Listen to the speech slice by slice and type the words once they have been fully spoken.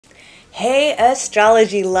Hey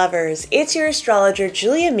astrology lovers, it's your astrologer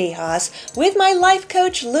Julia Mihas with my life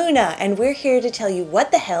coach Luna, and we're here to tell you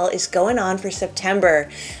what the hell is going on for September.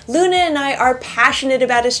 Luna and I are passionate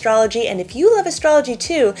about astrology, and if you love astrology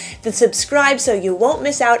too, then subscribe so you won't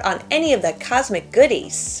miss out on any of the cosmic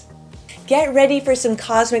goodies. Get ready for some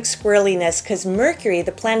cosmic squirreliness because Mercury,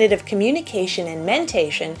 the planet of communication and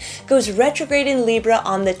mentation, goes retrograde in Libra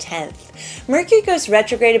on the 10th. Mercury goes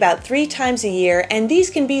retrograde about 3 times a year, and these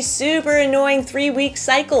can be super annoying 3-week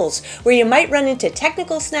cycles where you might run into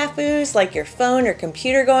technical snafus like your phone or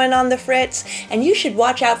computer going on the fritz, and you should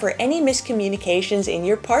watch out for any miscommunications in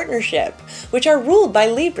your partnership, which are ruled by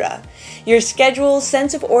Libra. Your schedule,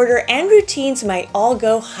 sense of order, and routines might all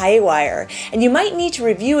go haywire, and you might need to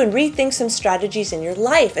review and rethink some strategies in your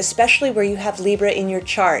life, especially where you have Libra in your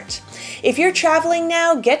chart. If you're traveling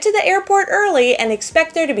now, get to the airport early and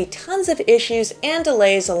expect there to be tons of issues and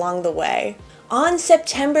delays along the way. On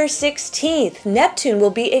September 16th, Neptune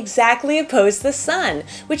will be exactly opposed to the Sun,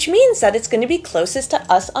 which means that it's going to be closest to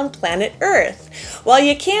us on planet Earth. While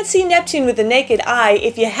you can't see Neptune with the naked eye,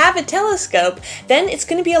 if you have a telescope, then it's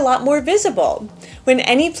going to be a lot more visible. When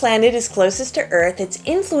any planet is closest to Earth, its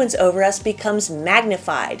influence over us becomes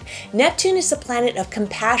magnified. Neptune is the planet of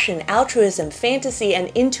compassion, altruism, fantasy, and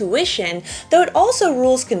intuition, though it also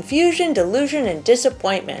rules confusion, delusion, and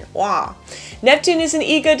disappointment. Wow. Neptune is an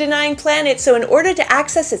ego-denying planet, so in order to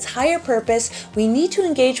access its higher purpose, we need to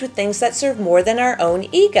engage with things that serve more than our own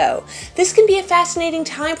ego. This can be a fascinating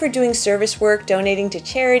time for doing service work, donating to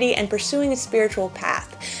charity, and pursuing a spiritual path.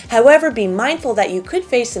 However, be mindful that you could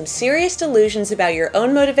face some serious delusions about your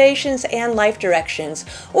own motivations and life directions,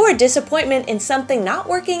 or disappointment in something not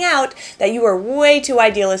working out that you are way too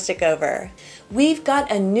idealistic over. We've got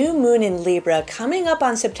a new moon in Libra coming up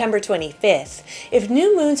on September 25th. If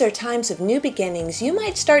new moons are times of new beginnings, you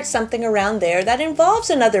might start something around there that involves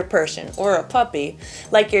another person, or a puppy,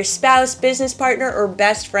 like your spouse, business partner, or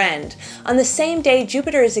best friend. On the same day,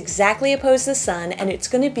 Jupiter is exactly opposed to the Sun, and it's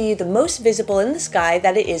going to be the most visible in the sky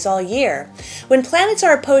that it is all year. When planets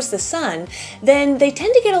are opposed to the Sun, then they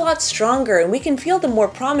tend to get a lot stronger, and we can feel them more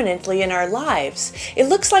prominently in our lives. It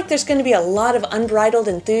looks like there's going to be a lot of unbridled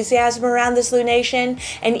enthusiasm around this lunation,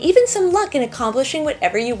 and even some luck in accomplishing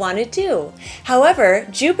whatever you want to do. However,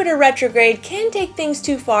 Jupiter retrograde can take things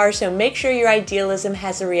too far, so make sure your idealism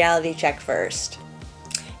has a reality check first.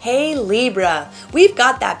 Hey Libra, we've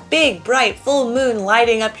got that big, bright, full moon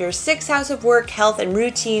lighting up your 6th house of work, health, and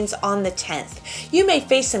routines on the 10th. You may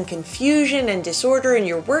face some confusion and disorder in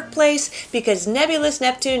your workplace because nebulous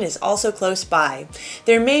Neptune is also close by.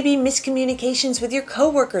 There may be miscommunications with your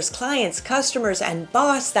coworkers, clients, customers, and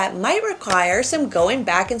boss that might require some going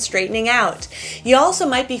back and straightening out. You also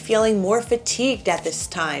might be feeling more fatigued at this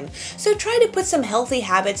time, so try to put some healthy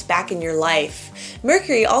habits back in your life.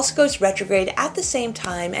 Mercury also goes retrograde at the same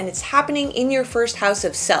time, and it's happening in your 1st house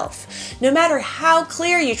of self. No matter how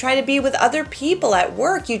clear you try to be with other people at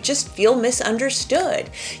work, you just feel misunderstood.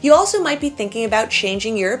 You also might be thinking about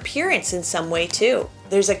changing your appearance in some way too.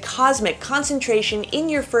 There's a cosmic concentration in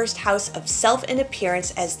your 1st house of self and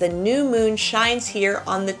appearance as the new moon shines here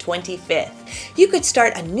on the 25th. You could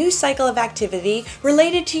start a new cycle of activity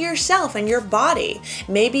related to yourself and your body.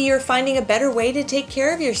 Maybe you're finding a better way to take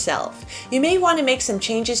care of yourself. You may want to make some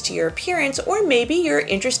changes to your appearance, or maybe you're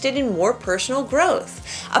interested in more personal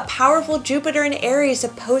growth. A powerful Jupiter in Aries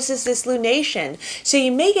opposes this lunation, so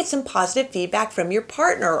you may get some positive feedback from your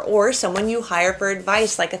partner or someone you hire for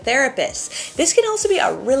advice like a therapist. This can also be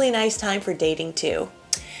a really nice time for dating too.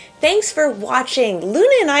 Thanks for watching.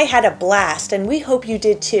 Luna and I had a blast, and we hope you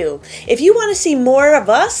did too. If you want to see more of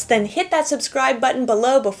us, then hit that subscribe button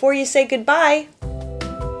below before you say goodbye.